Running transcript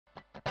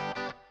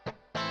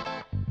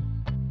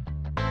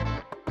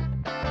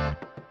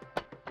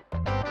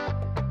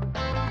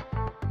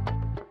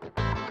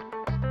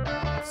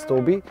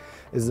Stobi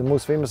is the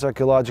most famous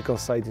archaeological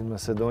site in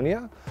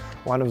Macedonia,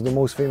 one of the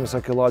most famous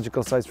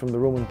archaeological sites from the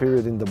Roman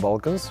period in the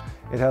Balkans.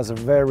 It has a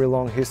very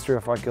long history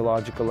of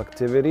archaeological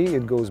activity.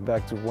 It goes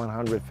back to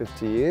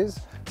 150 years.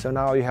 So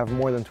now you have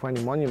more than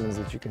 20 monuments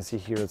that you can see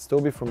here at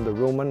Stobi from the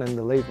Roman and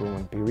the late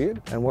Roman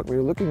period. And what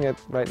we're looking at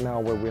right now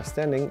where we're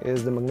standing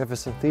is the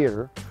magnificent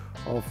theater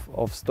of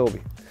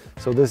Stobi.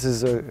 So this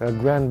is a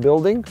grand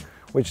building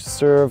which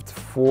served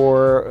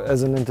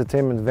as an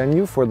entertainment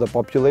venue for the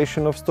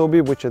population of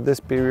Stobi, which at this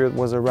period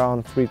was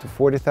around 30,000 to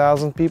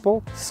 40,000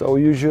 people. So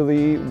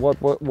usually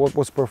what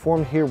was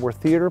performed here were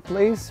theater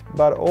plays,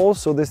 but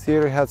also this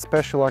theater had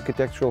special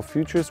architectural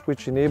features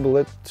which enable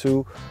it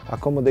to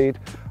accommodate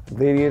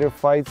gladiator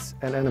fights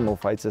and animal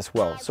fights as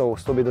well. So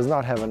Stobi does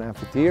not have an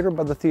amphitheater,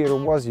 but the theater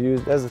was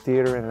used as a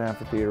theater and an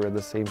amphitheater at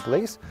the same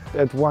place.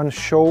 At one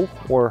show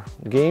or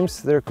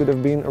games, there could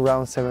have been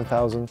around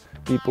 7,000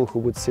 people who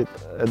would sit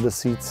at the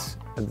seats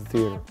at the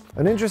theater.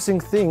 An interesting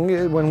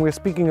thing when we're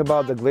speaking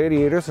about the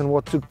gladiators and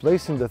what took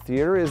place in the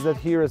theater is that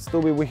here at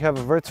Stobi we have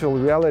a virtual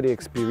reality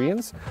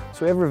experience.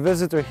 So every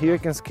visitor here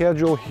can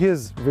schedule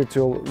his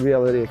virtual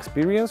reality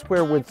experience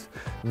where with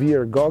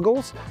VR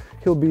goggles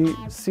he'll be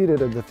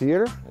seated at the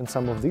theater in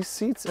some of these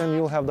seats and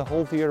you'll have the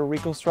whole theater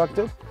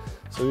reconstructed.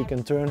 So you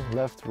can turn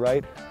left,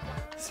 right,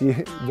 see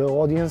the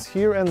audience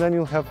here, and then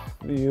you'll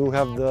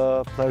have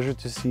the pleasure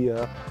to see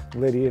a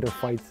gladiator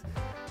fight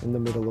in the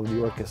middle of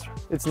the orchestra.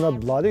 It's not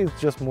bloody,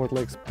 it's just more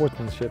like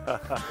sportsmanship,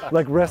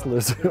 like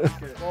wrestlers.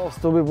 Well,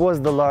 Stobi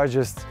was the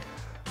largest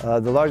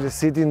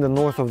city in the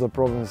north of the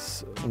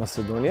province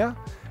Macedonia,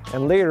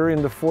 and later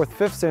in the 4th,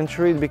 5th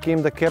century it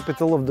became the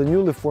capital of the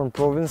newly formed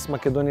province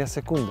Macedonia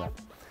Secunda.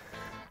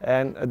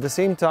 And at the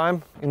same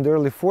time, in the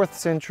early 4th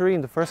century,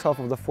 in the first half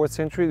of the 4th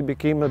century, it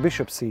became a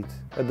bishop's seat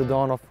at the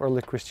dawn of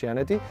early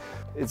Christianity.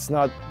 It's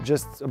not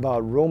just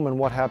about Rome and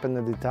what happened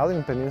in the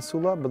Italian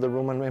peninsula, but the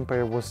Roman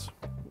Empire was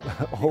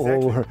all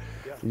over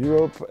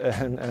Europe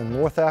and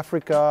North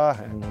Africa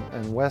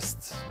and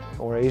West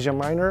or Asia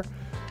Minor.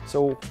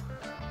 So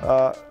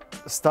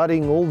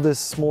studying all these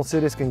small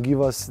cities can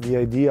give us the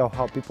idea of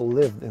how people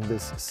lived in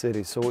this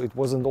city. So it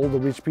wasn't all the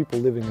rich people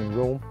living in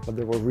Rome, but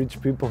there were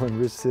rich people in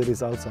rich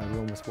cities outside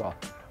Rome as well.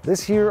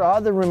 This here are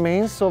the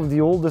remains of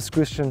the oldest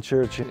Christian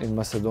church in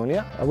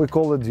Macedonia. We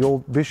call it the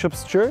Old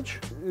Bishop's Church.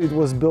 It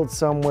was built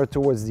somewhere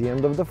towards the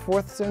end of the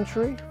 4th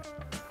century.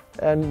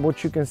 And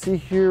what you can see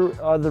here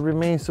are the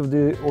remains of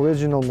the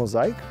original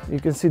mosaic. You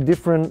can see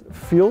different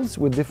fields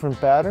with different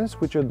patterns,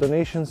 which are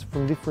donations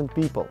from different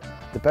people.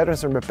 The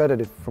patterns are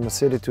repetitive from a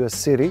city to a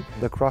city.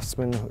 The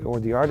craftsmen or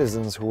the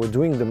artisans who were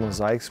doing the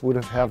mosaics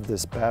would have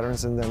these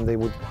patterns and then they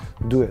would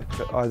do it.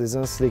 The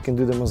artisans, they can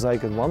do the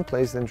mosaic at one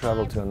place, then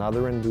travel to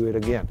another and do it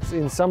again.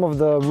 In some of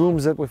the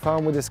rooms that we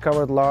found, we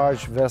discovered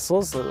large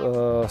vessels,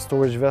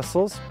 storage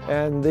vessels,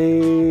 and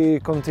they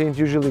contained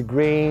usually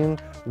grain,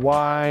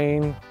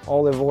 wine,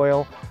 olive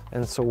oil,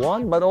 and so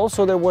on. But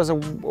also there was a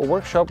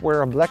workshop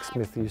where a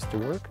blacksmith used to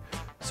work.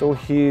 So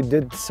he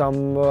did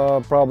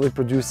probably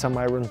produced some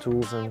iron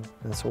tools and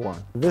so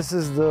on. This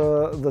is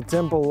the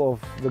temple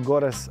of the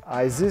goddess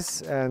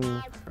Isis and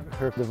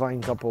her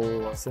divine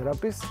couple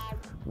Serapis.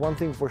 One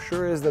thing for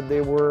sure is that they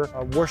were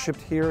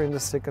worshipped here in the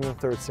 2nd and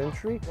 3rd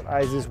century.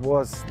 Isis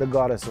was the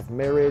goddess of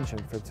marriage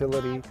and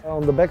fertility.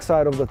 On the back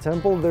side of the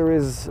temple there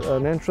is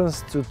an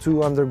entrance to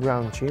 2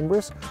 underground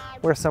chambers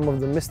where some of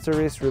the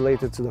mysteries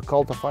related to the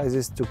cult of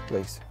Isis took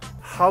place.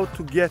 How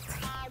to get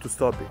to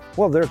Stobi?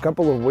 Well, there are a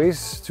couple of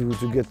ways to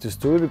get to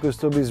Stobi because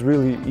Stobi is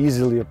really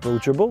easily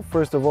approachable.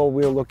 First of all,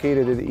 we are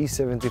located at the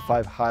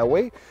E75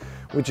 highway,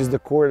 which is the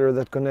corridor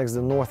that connects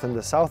the north and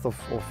the south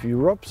of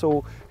Europe.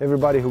 So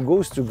everybody who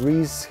goes to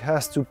Greece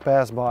has to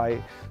pass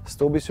by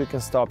Stobi, so you can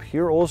stop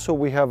here. Also,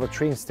 we have a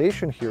train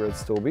station here at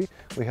Stobi.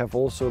 We have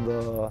also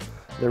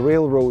the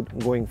railroad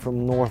going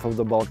from north of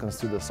the Balkans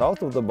to the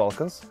south of the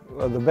Balkans.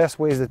 The best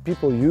ways that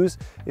people use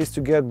is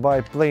to get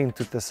by plane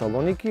to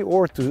Thessaloniki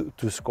or to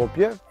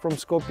Skopje. From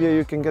Skopje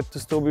you can get to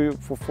Stobi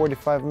for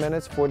 45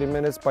 minutes, 40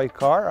 minutes by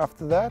car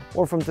after that.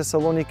 Or from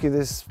Thessaloniki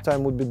this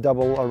time would be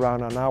double,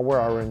 around an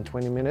hour and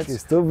 20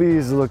 minutes. Stobi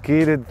is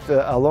located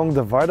along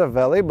the Varda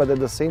Valley, but at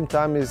the same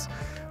time is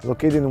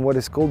located in what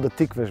is called the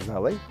Tikveš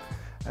Valley.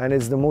 And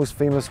it's the most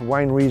famous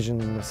wine region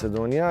in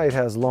Macedonia. It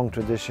has long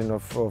tradition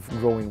of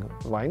growing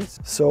wines.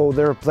 So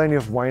there are plenty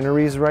of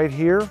wineries right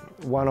here.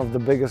 One of the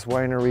biggest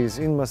wineries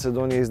in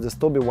Macedonia is the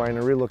Stobi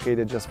winery,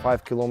 located just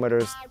 5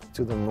 kilometers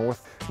to the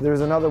north.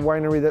 There's another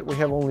winery that we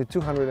have only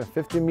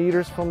 250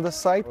 meters from the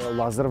site,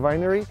 Lazar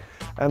winery.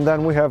 And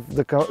then we have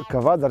the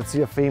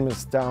Kavadarci, a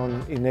famous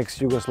town in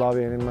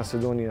ex-Yugoslavia and in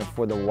Macedonia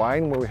for the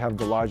wine, where we have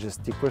the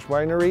largest Tikveš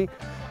winery.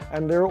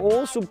 And there are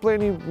also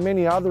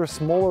many other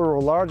smaller or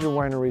larger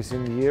wineries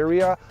in the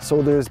area,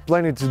 so there's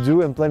plenty to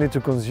do and plenty to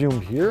consume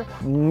here.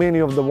 Many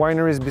of the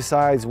wineries,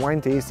 besides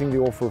wine tasting, they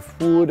offer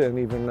food and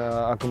even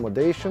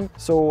accommodation,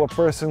 so a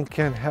person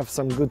can have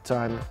some good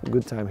time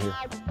here.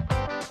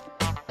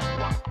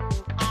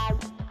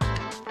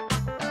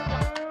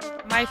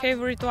 My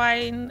favorite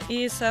wine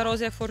is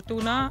Rose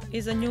Fortuna.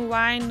 It's a new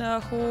wine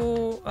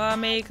who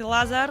make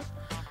Lazar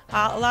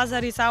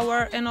Lazar is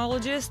our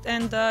enologist,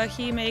 and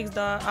he makes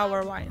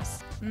our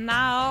wines.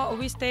 Now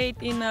we stayed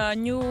in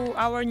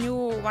our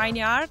new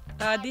vineyard.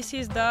 This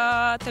is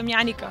the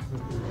Germanica.